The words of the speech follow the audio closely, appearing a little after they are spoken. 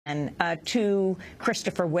And to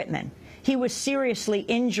Christopher Whitman. He was seriously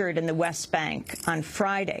injured in the West Bank on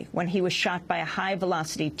Friday when he was shot by a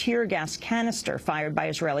high-velocity tear gas canister fired by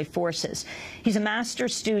Israeli forces. He's a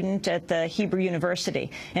master's student at the Hebrew University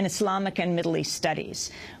in Islamic and Middle East Studies.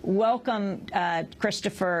 Welcome,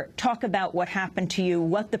 Christopher. Talk about what happened to you,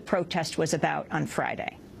 what the protest was about on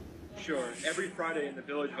Friday. Sure. Every Friday in the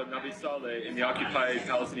village of Nabi Saleh in the occupied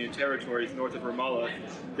Palestinian territories north of Ramallah,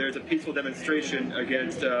 there's a peaceful demonstration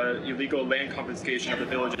against illegal land confiscation of the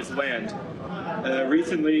village's land.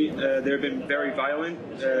 Recently, they've been very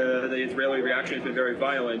violent. The Israeli reaction has been very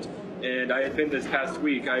violent. And I had been this past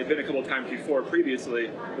week. I had been a couple of times before previously,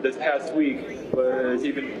 but this past week was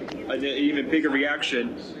an even bigger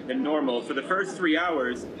reaction than normal. For the first 3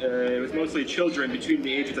 hours, it was mostly children between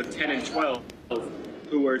the ages of 10 and 12.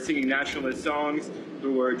 Who were singing nationalist songs,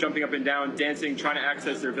 who were jumping up and down, dancing, trying to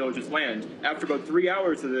access their village's land. After about 3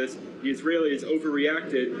 hours of this, the Israelis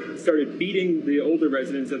overreacted, started beating the older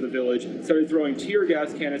residents of the village, started throwing tear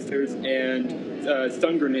gas canisters and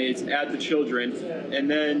stun grenades at the children,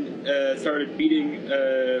 and then started beating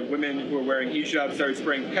women who were wearing hijab, started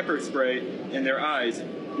spraying pepper spray in their eyes.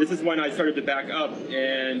 This is when I started to back up,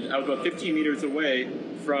 and I was about 15 meters away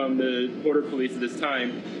from the border police at this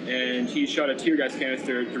time, and he shot a tear gas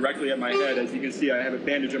canister directly at my head. As you can see, I have a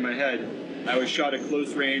bandage on my head. I was shot at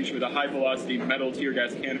close range with a high-velocity metal tear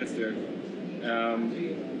gas canister.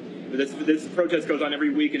 This protest goes on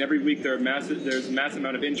every week, and every week there's a massive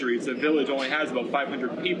amount of injuries. The village only has about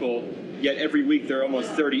 500 people, yet every week there are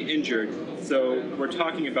almost 30 injured. So we're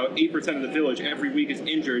talking about 8% of the village every week is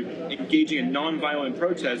injured, engaging in nonviolent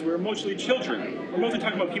protests. We're mostly children. We're mostly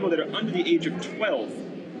talking about people that are under the age of 12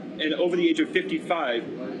 and over the age of 55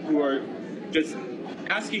 who are just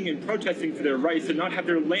asking and protesting for their rights to not have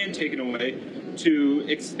their land taken away to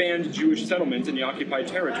expand Jewish settlements in the occupied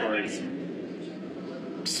territories.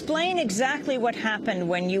 Explain exactly what happened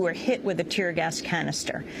when you were hit with a tear gas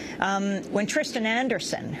canister. When Tristan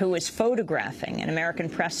Anderson, who was photographing, an American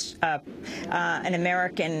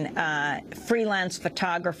freelance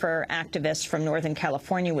photographer, activist from Northern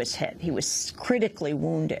California, was hit. He was critically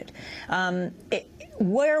wounded.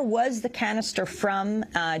 Where was the canister from?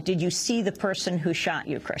 Did you see the person who shot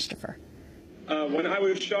you, Christopher? When I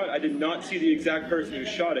was shot, I did not see the exact person who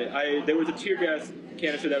shot it. There was a tear gas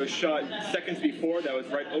canister that was shot seconds before that was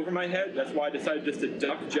right over my head. That's why I decided just to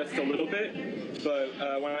duck just a little bit. But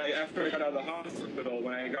after I got out of the hospital,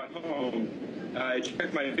 when I got home, I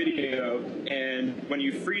checked my video, and when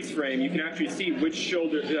you freeze frame, you can actually see which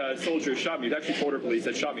soldier shot me. It was actually border police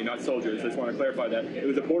that shot me, not soldiers. I just want to clarify that. It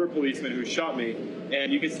was a border policeman who shot me,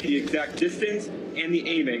 and you can see the exact distance and the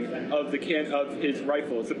aiming of his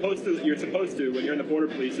rifle. You're supposed to, when you're in the border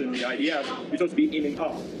police and the IDF, you're supposed to be aiming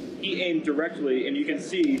up. He aimed directly, and you can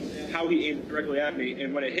see how he aimed directly at me.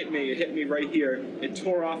 And when it hit me right here. It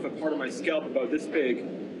tore off a part of my scalp about this big.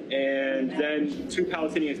 And then 2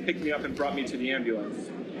 Palestinians picked me up and brought me to the ambulance.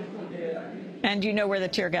 And do you know where the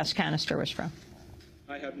tear gas canister was from?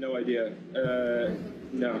 I have no idea.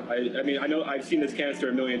 No, I mean, I know I've seen this canister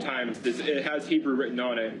a million times. It has Hebrew written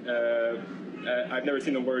on it. I've never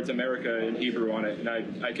seen the words America in Hebrew on it, and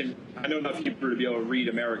I know enough Hebrew to be able to read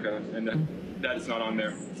America, and that's not on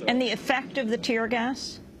there. So. And the effect of the tear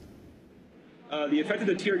gas? The effect of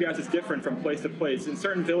the tear gas is different from place to place. In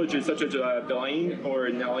certain villages, such as Belain or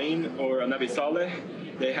Nalain or Nabi Saleh,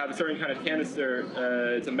 they have a certain kind of canister.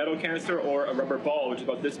 It's a metal canister or a rubber ball, which is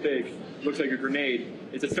about this big, looks like a grenade.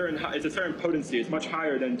 It's a certain potency. It's much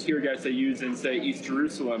higher than tear gas they use in, say, East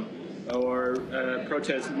Jerusalem or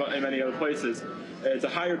protests in many other places. It's a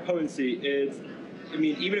higher potency. I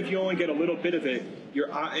mean, even if you only get a little bit of it,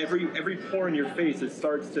 every pore in your face, it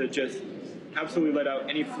starts to just absolutely let out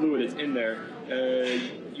any fluid that's in there.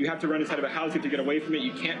 You have to run inside of a house, you have to get away from it,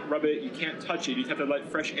 you can't rub it, you can't touch it, you just have to let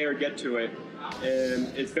fresh air get to it. And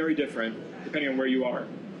it's very different, depending on where you are.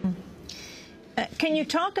 Can you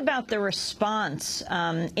talk about the response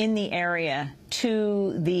in the area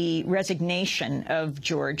to the resignation of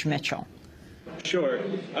George Mitchell? Sure.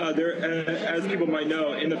 As people might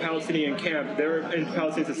know, in the Palestinian camp, in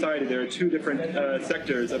Palestinian society, there are 2 different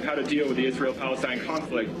sectors of how to deal with the Israel-Palestine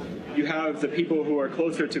conflict. You have the people who are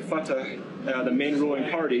closer to Fatah, the main ruling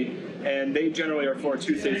party, and they generally are for a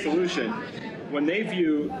 2-state solution. When they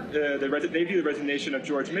view the resignation of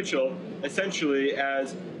George Mitchell essentially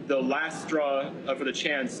as the last straw for the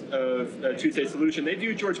chance of a 2-state solution, they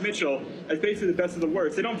view George Mitchell as basically the best of the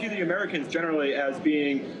worst. They don't view the Americans generally as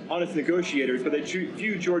being honest negotiators, but they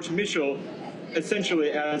view George Mitchell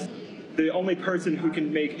essentially as the only person who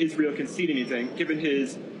can make Israel concede anything, given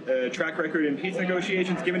his track record in peace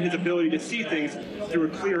negotiations, given his ability to see things through a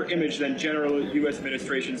clearer image than general U.S.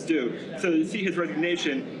 administrations do. So to see his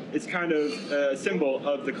resignation is kind of a symbol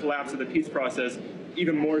of the collapse of the peace process,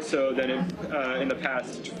 even more so than in the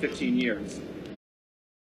past 15 years.